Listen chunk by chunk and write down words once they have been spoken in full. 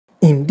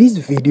In this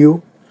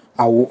video,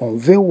 I will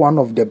unveil one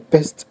of the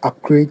best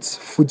accurate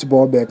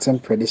football betting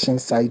prediction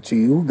site to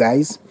you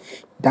guys.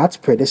 That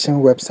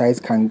prediction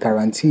website can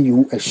guarantee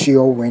you a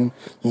sure win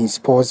in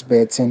sports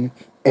betting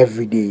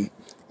every day.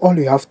 All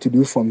you have to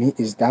do for me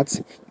is that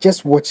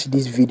just watch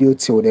this video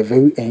till the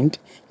very end,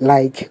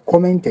 like,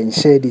 comment and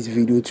share this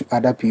video to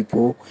other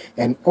people.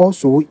 And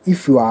also,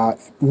 if you are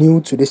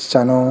new to this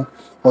channel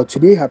or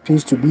today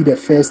happens to be the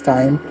first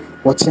time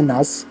watching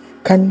us,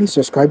 kindly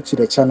subscribe to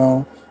the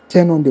channel.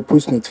 Turn on the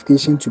post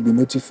notification to be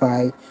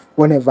notified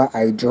whenever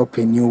I drop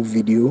a new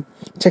video.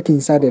 Check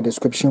inside the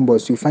description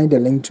box. You find the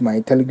link to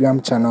my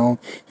Telegram channel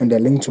and the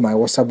link to my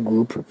WhatsApp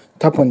group.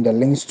 Tap on the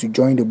links to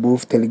join the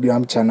both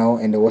Telegram channel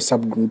and the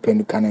WhatsApp group, and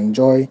you can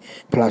enjoy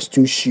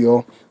 +2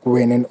 sure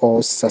winning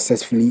all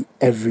successfully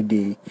every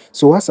day.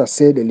 So as I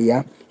said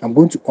earlier, I'm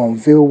going to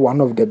unveil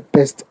one of the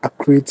best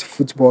accurate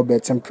football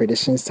betting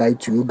prediction site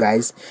to you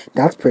guys.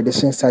 That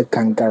prediction site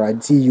can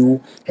guarantee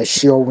you a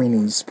sure win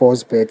in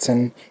sports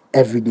betting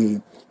every day.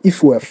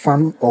 If you're a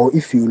fan or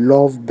if you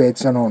love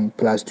betting on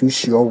 +2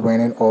 sure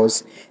winning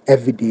odds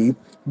every day,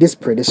 this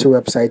prediction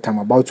website I'm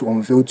about to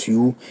unveil to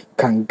you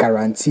can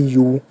guarantee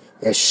you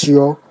a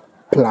sure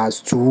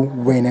 +2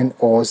 winning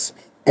odds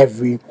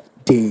every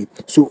day.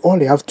 So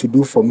all you have to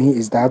do for me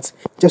is that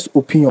just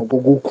open your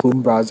Google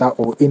Chrome browser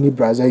or any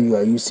browser you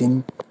are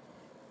using.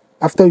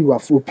 After you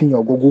have opened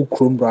your Google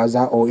Chrome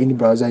browser or any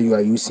browser you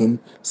are using,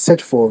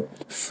 search for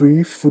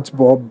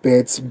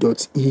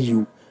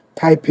freefootballbet.eu.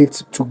 Type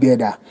it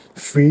together,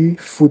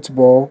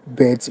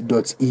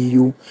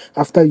 freefootballbet.eu.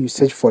 After you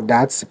search for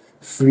that,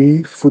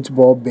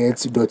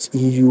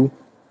 freefootballbet.eu,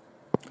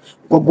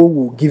 Google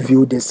will give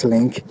you this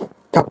link.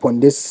 Tap on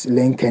this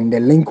link and the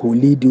link will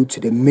lead you to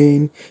the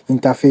main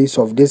interface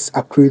of this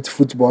accurate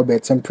football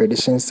betting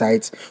prediction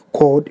site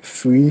called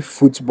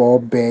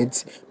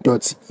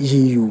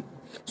freefootballbet.eu.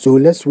 So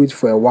let's wait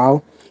for a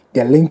while.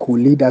 The link will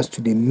lead us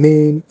to the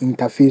main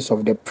interface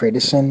of the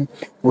prediction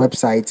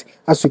website.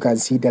 As you can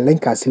see, the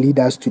link has led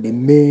us to the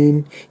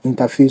main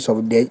interface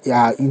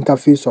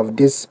of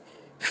this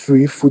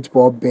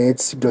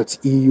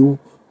freefootballbet.eu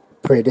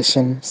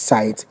prediction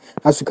site.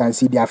 As you can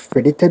see, they have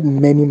predicted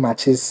many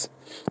matches.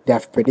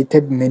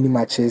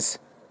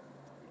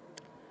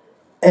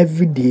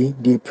 Every day.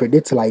 They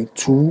predict like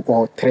 2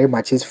 or 3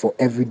 matches for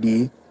every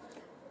day.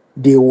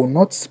 They will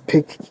not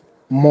pick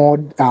more.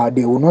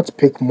 They will not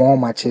pick more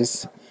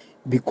matches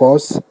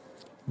because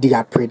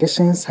their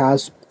predictions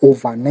has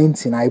over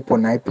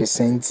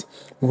 99.9%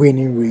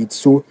 winning rate.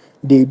 So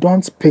they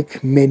don't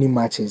pick many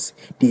matches.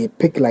 They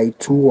pick like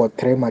 2 or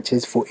 3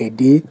 matches for a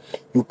day.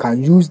 You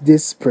can use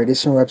this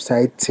prediction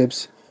website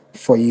tips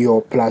for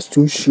your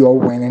 +2 sure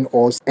winning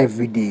odds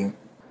every day.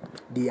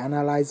 They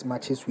analyze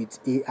matches with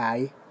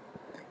AI,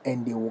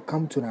 and they will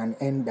come to an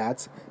end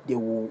that they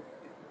will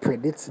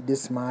predict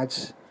this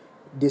match,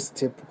 this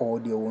tip, or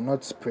they will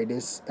not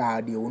predict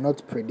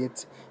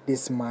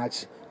this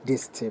match,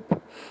 this tip.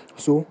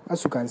 So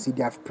as you can see,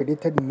 they have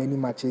predicted many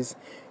matches,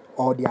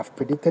 or they have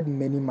predicted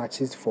many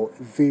matches for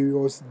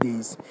various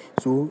days.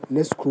 So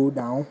let's scroll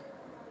down.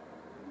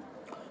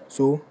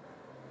 So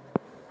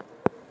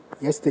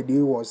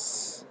yesterday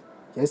was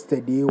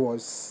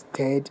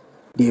third.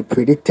 They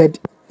predicted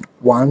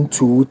 1,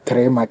 2,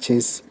 3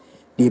 matches.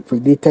 They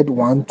predicted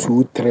 1,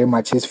 2, 3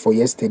 matches for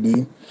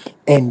yesterday,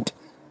 and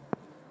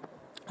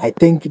I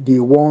think they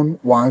won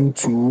 1,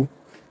 2.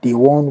 They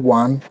won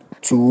 1,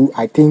 2.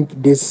 I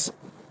think this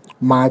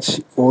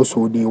match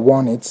also they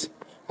won it.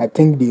 I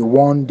think they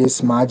won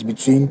this match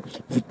between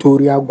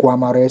Victoria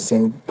Guamares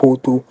and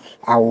Porto.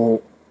 I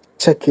will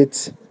check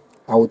it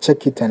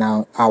and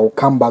I'll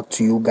come back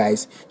to you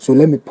guys. So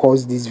let me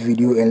pause this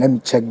video and let me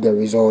check the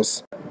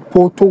results.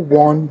 Porto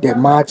won the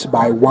match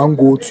by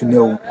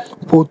 1-0.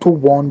 Porto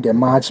won the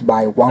match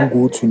by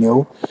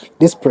 1-0.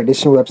 This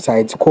prediction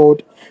website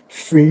called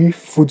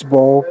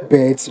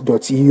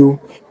freefootballbet.eu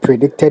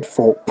predicted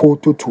for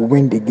Porto to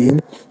win the game.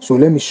 So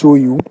let me show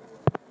you.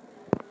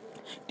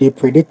 They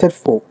predicted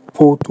for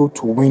Porto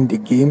to win the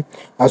game.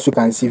 As you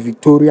can see,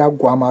 Victoria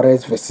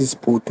Guamares versus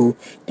Porto.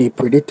 They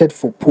predicted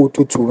for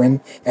Porto to win,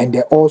 and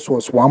the odds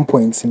was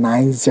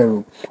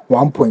 1.90.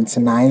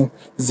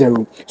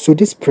 So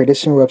this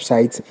prediction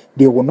website,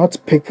 they will not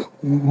pick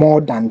more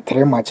than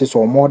 3 matches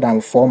or more than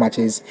 4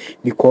 matches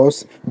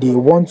because they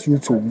want you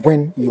to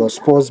win your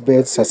sports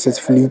bet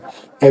successfully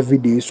every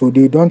day. So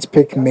they don't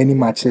pick many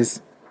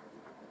matches.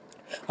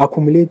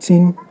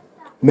 Accumulating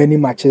many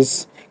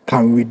matches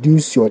can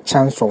reduce your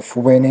chance of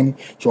winning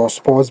your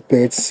sports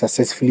bets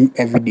successfully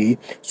every day.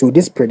 So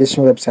this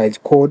prediction website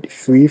called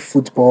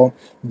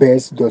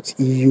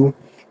freefootballbet.eu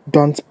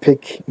don't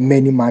pick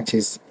many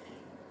matches.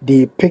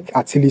 They pick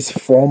at least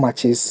 4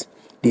 matches.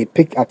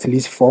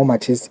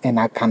 And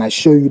I can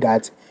assure you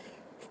that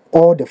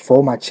all the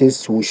 4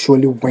 matches will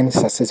surely win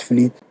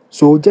successfully.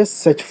 So just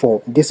search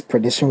for this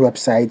prediction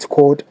website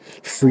called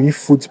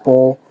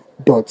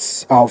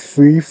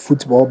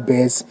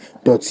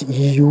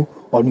freefootballbets.eu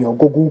on your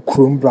Google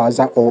Chrome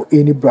browser or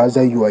any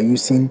browser you are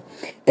using,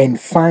 and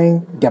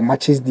find the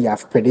matches they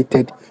have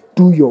predicted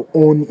do your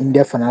own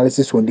in-depth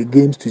analysis on the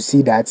games to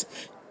see that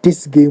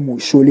this game will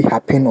surely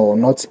happen or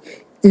not.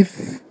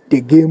 If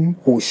the game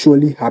will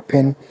surely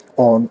happen,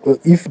 or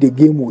if the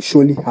game will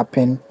surely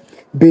happen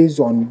based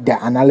on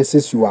the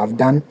analysis you have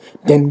done,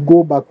 then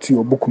go back to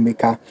your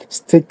bookmaker,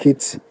 stake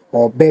it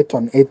or bet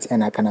on it,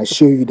 and I can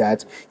assure you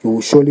that you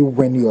will surely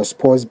win your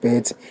sports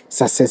bet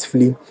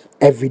successfully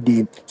every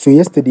day. So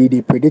yesterday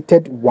they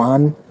predicted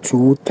 1,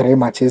 2, 3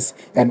 matches,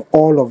 and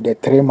all of the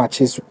 3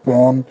 matches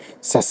won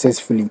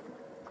successfully.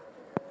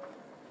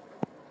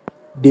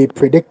 They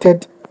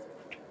predicted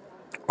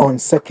on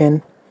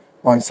second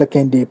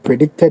they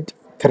predicted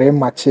 3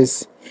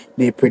 matches.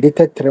 They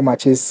predicted 3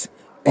 matches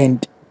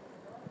and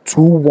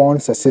 2 won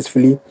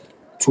successfully.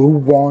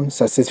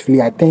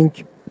 I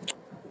think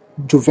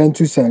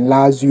Juventus and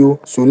Lazio.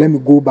 So let me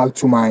go back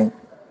to my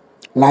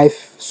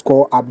live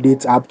score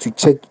update app to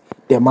check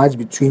the match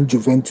between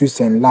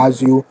Juventus and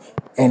Lazio,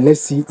 and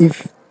let's see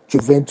if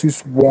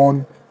Juventus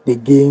won the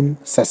game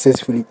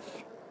successfully.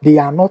 They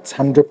are not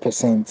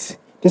 100%.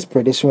 This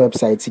prediction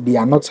website, they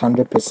are not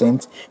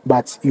 100%,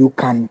 but you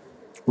can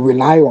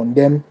rely on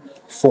them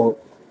for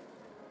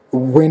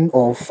win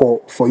or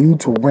for you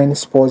to win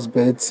sports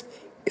bets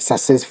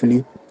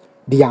successfully.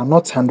 They are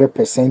not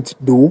 100%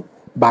 though,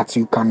 but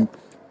you can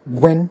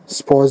win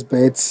sports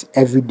bets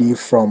every day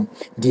from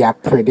their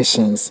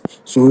predictions.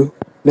 So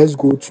let's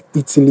go to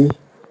Italy.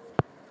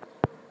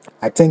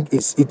 I think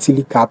it's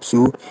Italy Cup.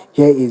 So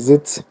here is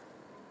it,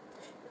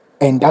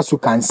 and as you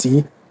can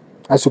see,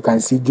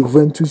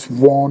 Juventus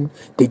won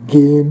the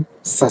game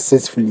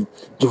successfully.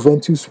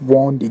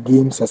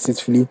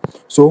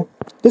 So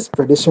this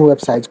prediction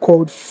website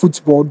called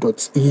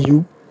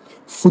football.eu,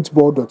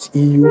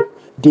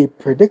 they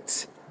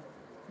predict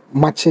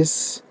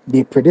matches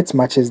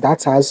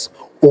that has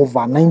over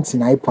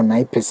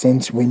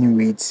 99.9% winning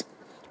rate.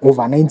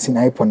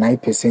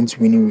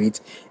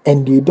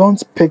 And they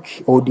don't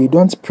pick or they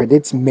don't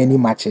predict many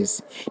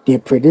matches. They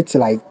predict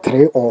like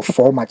 3 or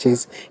 4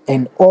 matches,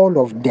 and all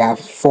of their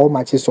 4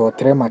 matches or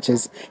 3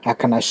 matches, I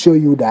can assure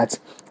you that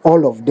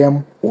all of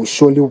them will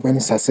surely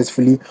win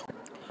successfully.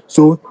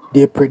 So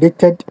they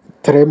predicted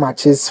 3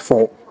 matches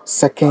for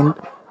second.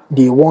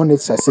 They won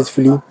it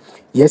successfully.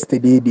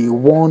 Yesterday they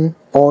won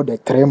all the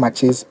 3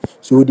 matches.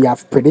 So they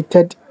have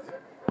predicted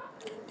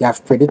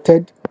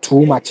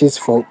 2 matches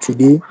for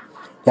today.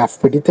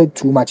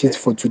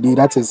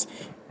 That is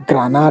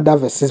Granada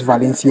versus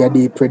Valencia.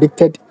 They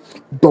predicted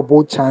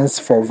double chance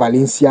for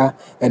Valencia,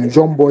 and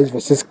Young Boys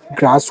versus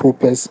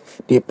Grasshoppers.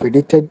 They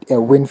predicted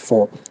a win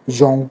for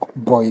Young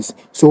Boys.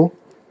 So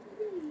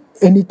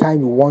anytime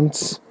you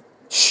want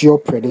sure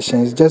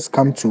predictions, just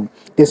come to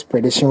this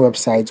prediction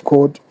website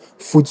called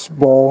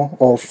football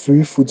or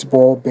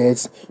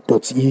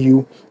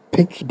freefootballbets.eu.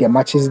 Pick the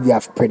matches they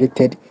have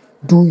predicted.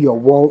 Do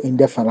your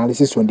in-depth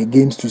analysis on the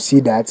games to see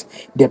that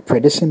the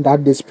prediction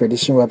that this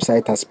prediction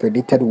website has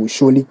predicted will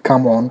surely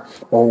come on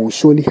or will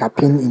surely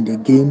happen in the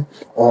game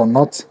or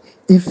not.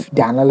 If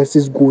the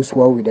analysis goes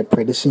well with the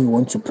prediction you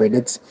want to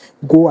predict,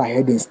 go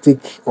ahead and stick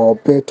or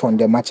bet on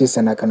the matches,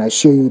 and I can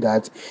assure you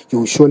that you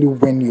will surely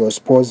win your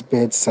sports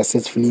bets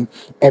successfully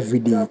every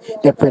day.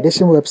 The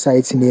prediction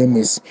website's name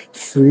is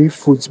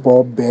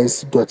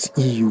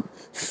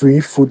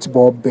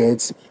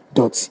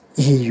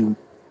freefootballbets.eu.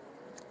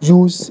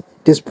 Use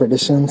this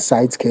prediction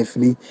site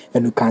carefully,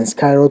 and you can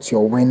skyrocket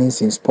your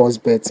winnings in sports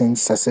betting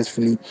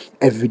successfully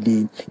every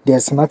day.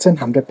 There's nothing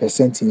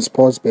 100% in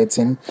sports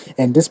betting,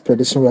 and this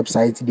prediction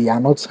website, they are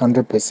not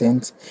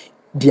 100%.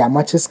 Their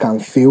matches can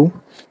fail,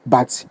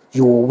 but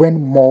you will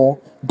win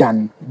more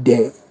than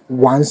the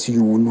ones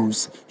you will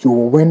lose. You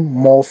will win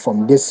more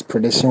from this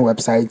prediction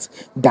website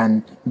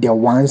than the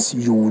ones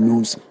you will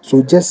lose.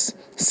 So just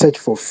search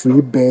for free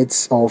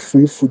bets or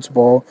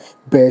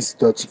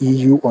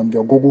freefootballbets.eu on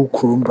your Google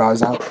Chrome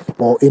browser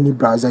or any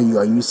browser you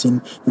are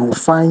using. You will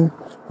find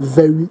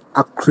very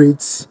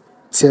accurate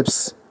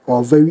tips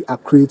or very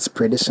accurate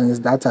predictions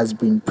that has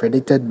been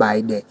predicted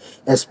by the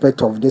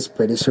expert of this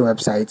prediction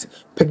website.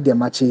 Pick the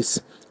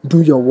matches,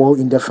 do your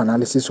in-depth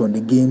analysis on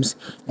the games,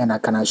 and I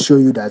can assure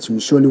you that you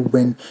will surely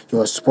win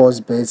your sports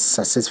bets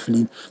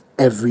successfully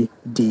every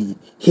day.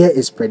 Here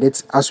is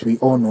Predict. As we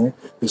all know,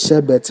 we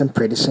share betting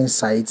prediction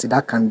sites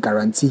that can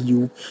guarantee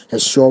you a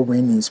sure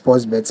win in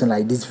sports betting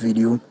like this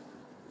video.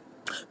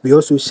 We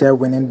also share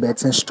winning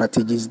betting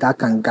strategies that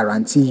can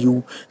guarantee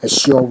you a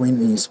sure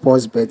win in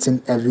sports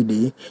betting every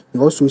day. We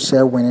also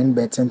share winning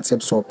betting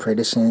tips or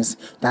predictions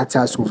that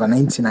has over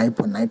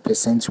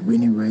 99.9%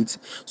 winning rate.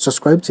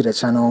 Subscribe to the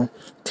channel,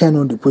 turn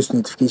on the post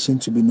notification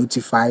to be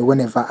notified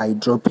whenever I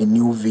drop a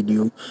new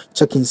video.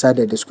 Check inside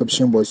the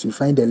description box, you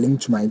find the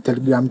link to my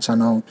Telegram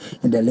channel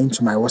and the link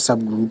to my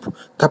WhatsApp group.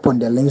 Tap on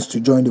the links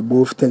to join the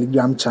both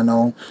Telegram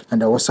channel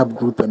and the WhatsApp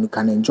group, and you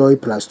can enjoy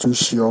 +2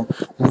 sure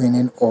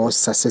winning or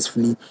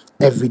successfully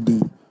every day.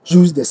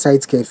 Use the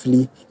site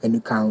carefully and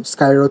you can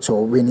skyrocket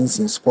your winnings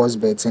in sports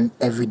betting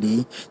every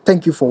day.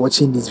 Thank you for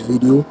watching this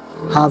video.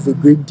 Have a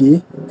great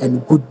day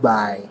and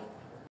goodbye.